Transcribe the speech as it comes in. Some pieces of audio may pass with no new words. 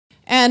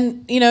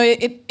And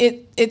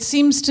it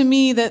seems to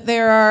me that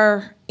there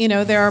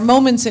are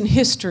moments in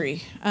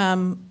history.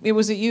 It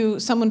was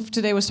someone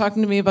today was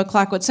talking to me about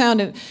Clayoquot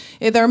Sound.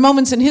 There are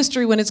moments in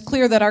history when it's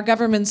clear that our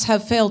governments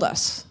have failed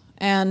us,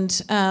 and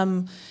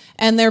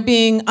they're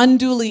being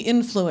unduly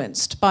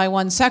influenced by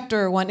one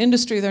sector or one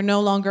industry. They're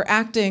no longer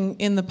acting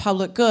in the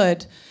public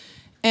good,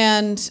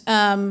 and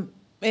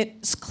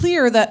it's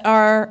clear that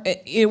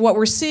what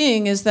we're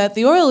seeing is that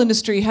the oil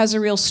industry has a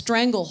real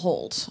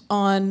stranglehold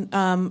on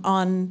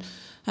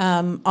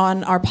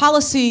our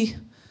policy,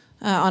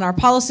 on our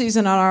policies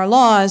and on our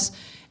laws,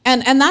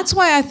 and that's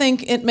why I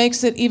think it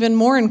makes it even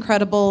more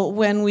incredible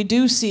when we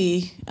do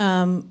see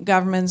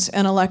governments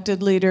and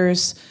elected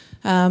leaders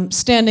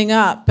standing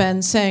up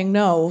and saying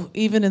no,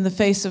 even in the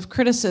face of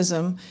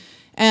criticism.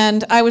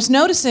 And I was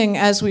noticing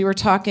as we were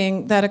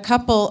talking that a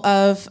couple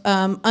of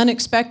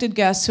unexpected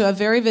guests who have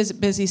very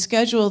busy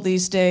schedule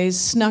these days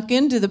snuck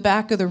into the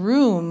back of the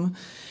room.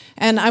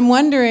 And I'm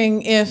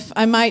wondering if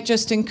I might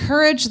just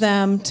encourage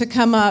them to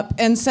come up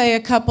and say a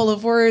couple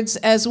of words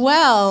as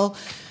well,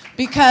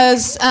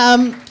 because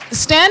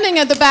standing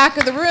at the back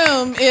of the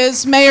room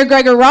is Mayor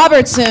Gregor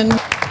Robertson.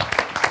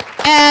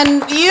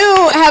 And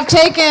you have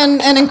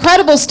taken an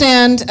incredible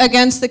stand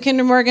against the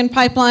Kinder Morgan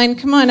pipeline.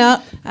 Come on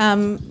up.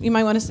 You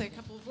might want to say a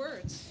couple of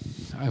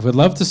words. I would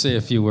love to say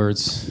a few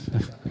words.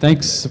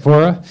 Thanks,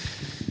 Tzeporah.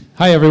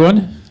 Hi,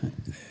 everyone.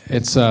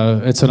 It's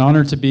an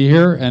honor to be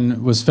here, and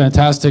it was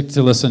fantastic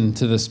to listen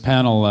to this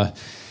panel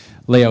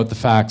lay out the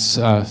facts.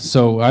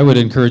 So I would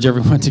encourage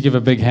everyone to give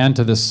a big hand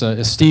to this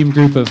esteemed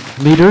group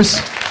of leaders.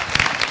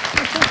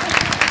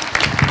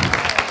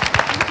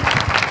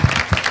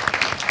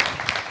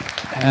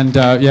 And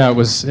yeah, it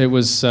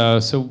was.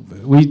 So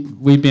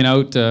we've been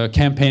out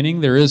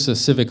campaigning. There is a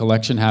civic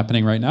election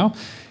happening right now,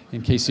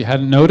 in case you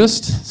hadn't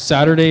noticed.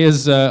 Saturday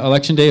is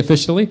election day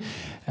officially,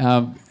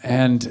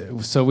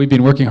 and so we've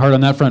been working hard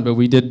on that front. But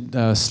we did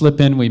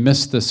slip in. We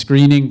missed the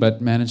screening,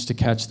 but managed to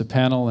catch the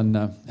panel and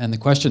the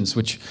questions,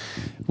 which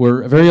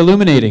were very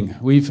illuminating.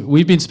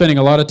 We've been spending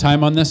a lot of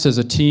time on this as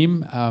a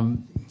team.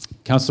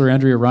 Councillor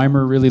Andrea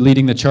Reimer really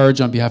leading the charge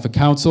on behalf of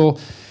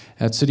council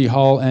at City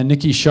Hall, and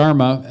Nikki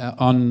Sharma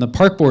on the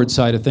park board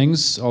side of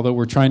things, although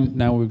we're trying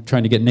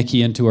to get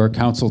Nikki into our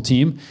council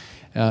team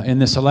in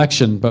this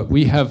election. But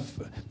we have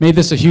made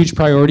this a huge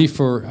priority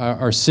for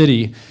our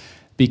city,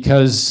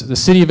 because the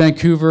City of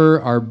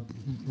Vancouver, our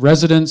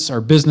residents,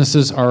 our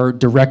businesses are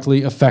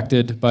directly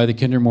affected by the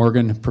Kinder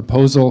Morgan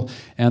proposal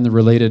and the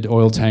related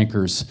oil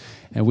tankers.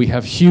 And we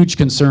have huge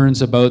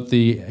concerns about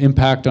the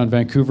impact on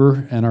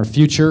Vancouver and our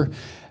future.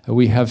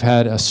 We have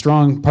had a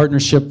strong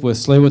partnership with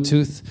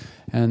Tsleil-Waututh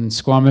and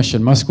Squamish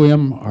and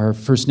Musqueam, our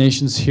First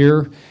Nations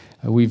here.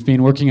 We've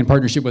been working in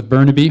partnership with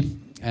Burnaby,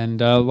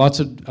 and lots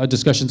of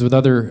discussions with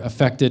other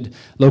affected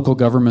local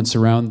governments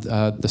around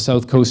the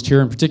South Coast here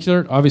in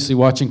particular, obviously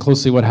watching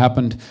closely what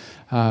happened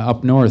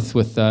up north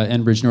with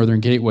Enbridge Northern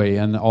Gateway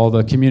and all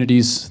the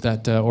communities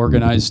that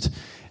organized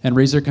and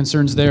raised their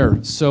concerns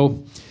there.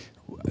 So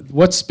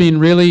what's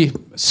been really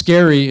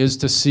scary is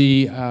to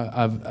see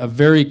a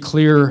very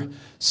clear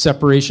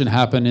separation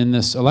happen in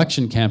this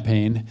election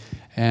campaign.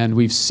 And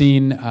we've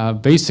seen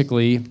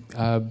basically,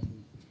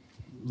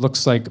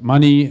 looks like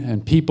money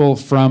and people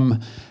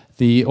from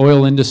the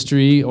oil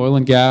industry, oil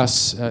and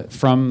gas,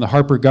 from the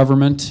Harper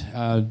Government.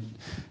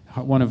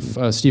 One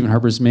of Stephen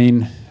Harper's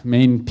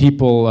main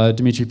people,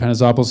 Dimitri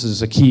Panagopoulos,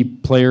 is a key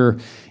player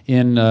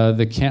in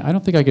the I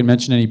don't think I can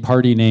mention any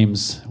party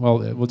names. Well,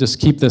 we'll just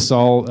keep this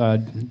all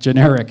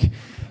generic,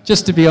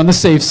 just to be on the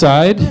safe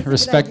side,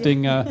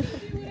 respecting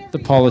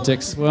the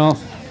politics. Well,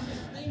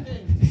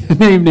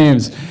 name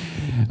names.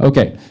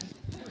 Okay.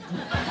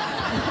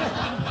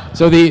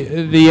 So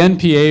the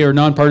NPA, or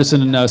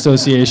Nonpartisan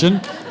Association,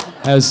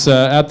 has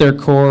at their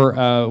core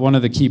one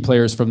of the key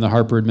players from the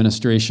Harper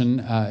administration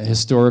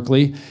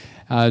historically,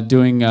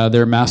 doing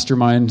their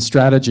mastermind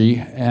strategy.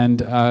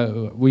 And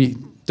we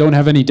don't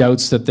have any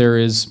doubts that there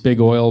is big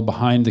oil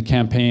behind the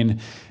campaign,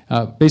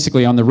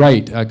 basically on the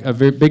right, a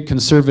very big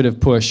conservative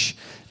push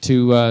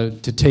to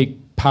take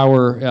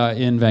power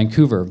in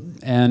Vancouver.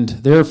 And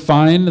they're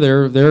fine,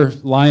 their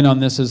line on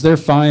this is they're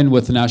fine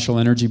with the National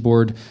Energy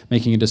Board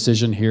making a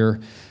decision here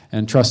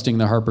and trusting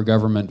the Harper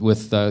government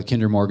with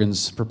Kinder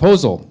Morgan's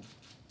proposal.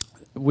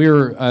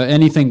 We're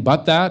anything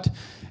but that,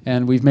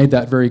 and we've made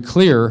that very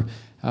clear.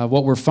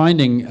 What we're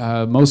finding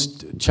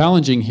most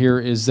challenging here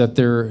is that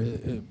they're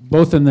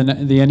both in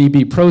the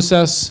NEB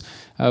process,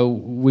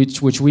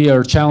 which we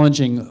are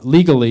challenging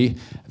legally.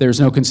 There's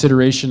no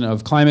consideration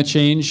of climate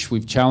change.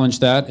 We've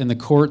challenged that in the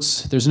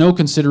courts. There's no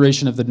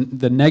consideration of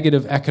the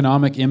negative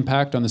economic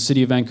impact on the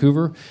City of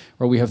Vancouver,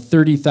 where we have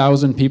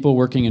 30,000 people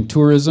working in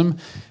tourism.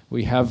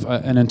 We have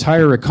an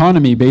entire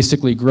economy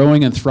basically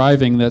growing and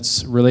thriving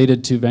that's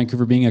related to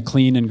Vancouver being a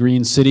clean and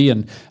green city,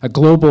 and a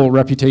global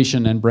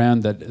reputation and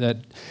brand that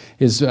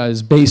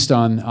is based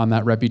on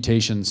that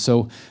reputation.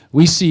 So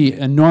we see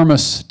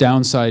enormous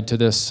downside to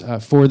this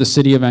for the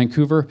City of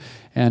Vancouver,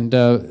 and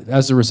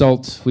as a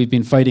result, we've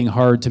been fighting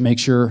hard to make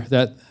sure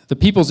that the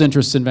people's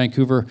interests in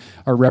Vancouver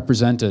are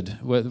represented,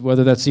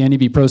 whether that's the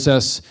NEB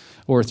process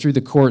or through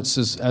the courts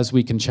as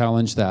we can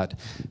challenge that.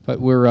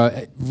 But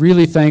we're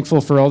really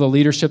thankful for all the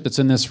leadership that's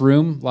in this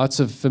room,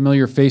 lots of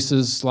familiar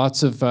faces,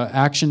 lots of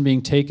action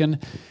being taken.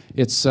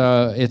 It's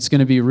going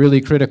to be really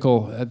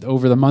critical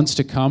over the months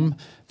to come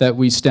that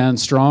we stand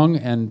strong,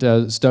 and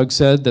as Doug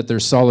said, that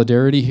there's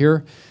solidarity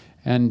here.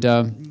 And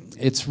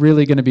it's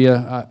really going to be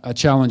a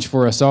challenge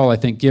for us all, I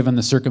think, given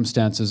the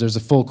circumstances. There's a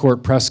full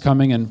court press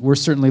coming, and we're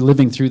certainly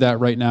living through that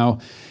right now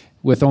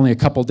with only a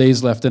couple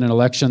days left in an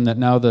election that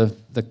now the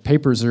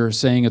papers are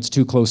saying it's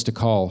too close to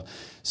call.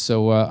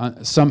 So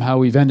somehow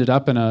we've ended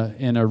up in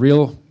a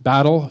real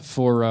battle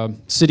for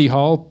City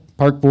Hall,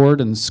 Park Board,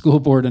 and School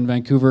Board in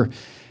Vancouver.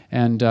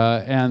 And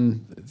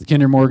the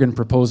Kinder Morgan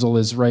proposal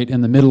is right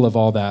in the middle of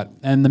all that.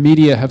 And the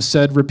media have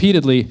said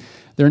repeatedly,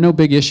 there are no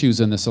big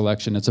issues in this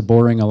election. It's a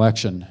boring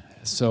election.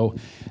 So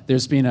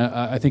there's been,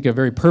 I think, a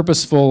very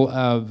purposeful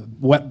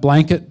wet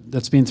blanket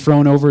that's been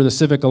thrown over the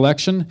civic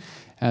election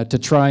to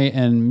try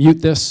and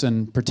mute this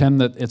and pretend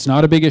that it's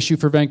not a big issue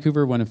for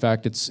Vancouver, when in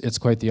fact it's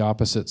quite the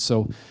opposite.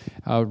 So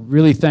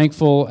really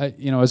thankful,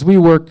 as we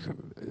work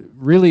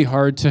really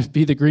hard to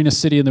be the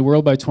greenest city in the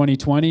world by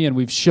 2020, and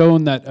we've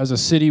shown that as a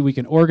city we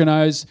can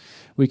organize,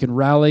 we can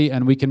rally,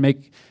 and we can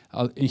make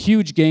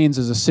huge gains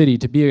as a city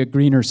to be a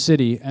greener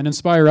city and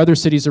inspire other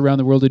cities around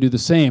the world to do the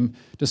same.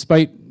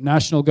 Despite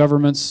national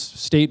governments,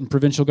 state and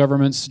provincial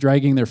governments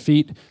dragging their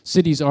feet,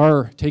 cities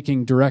are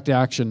taking direct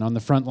action on the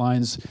front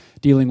lines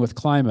dealing with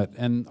climate.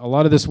 And a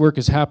lot of this work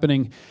is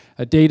happening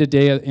day to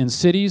day in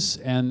cities,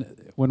 and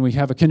when we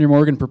have a Kinder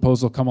Morgan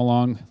proposal come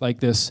along like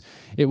this,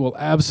 it will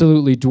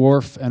absolutely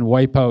dwarf and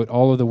wipe out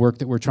all of the work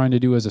that we're trying to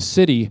do as a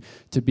city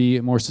to be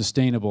more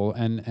sustainable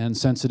and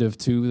sensitive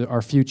to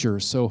our future.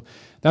 So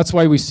that's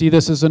why we see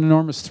this as an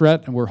enormous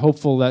threat, and we're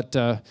hopeful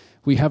that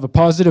we have a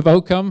positive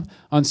outcome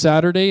on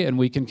Saturday, and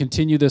we can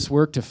continue this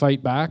work to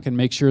fight back and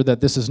make sure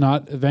that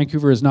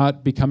Vancouver is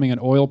not becoming an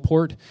oil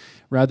port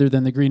rather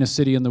than the greenest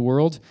city in the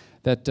world,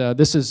 that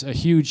this is a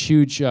huge,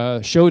 huge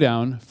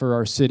showdown for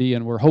our city,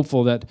 and we're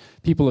hopeful that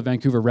people of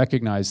Vancouver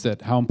recognize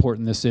how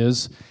important this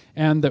is,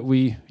 and that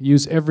we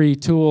use every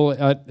tool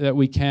that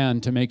we can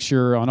to make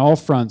sure on all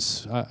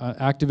fronts,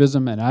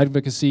 activism and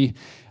advocacy,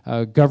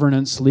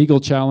 governance, legal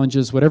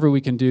challenges, whatever we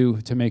can do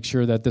to make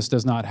sure that this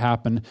does not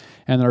happen,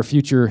 and that our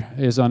future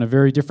is on a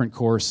very different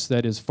course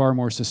that is far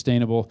more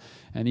sustainable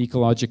and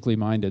ecologically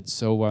minded.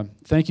 So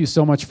thank you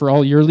so much for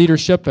all your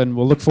leadership, and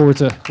we'll look forward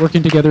to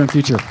working together in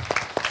future.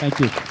 Thank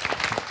you.